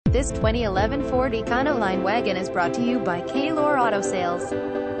This 2011 Ford Econoline Wagon is brought to you by Kaler Auto Sales.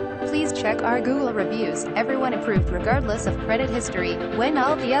 Please check our Google reviews. Everyone approved regardless of credit history. When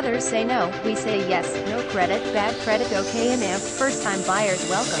all the others say no, we say yes. No credit, bad credit, okay and amp. First-time buyers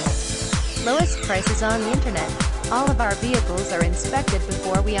welcome. Lowest prices on the internet. All of our vehicles are inspected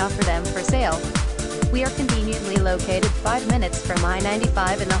before we offer them for sale. We are conveniently located 5 minutes from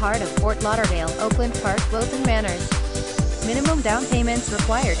I-95 in the heart of Fort Lauderdale, Oakland Park, Wilton Manors. Minimum down payments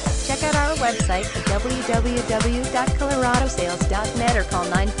required. Check out our website at www.coloradosales.net or call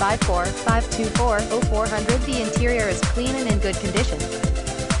 954-524-0400. The interior is clean and in good condition.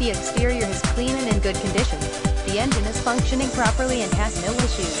 The exterior is clean and in good condition. The engine is functioning properly and has no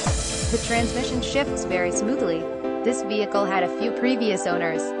issues. The transmission shifts very smoothly. This vehicle had a few previous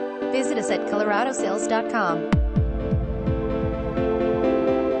owners. Visit us at coloradosales.com.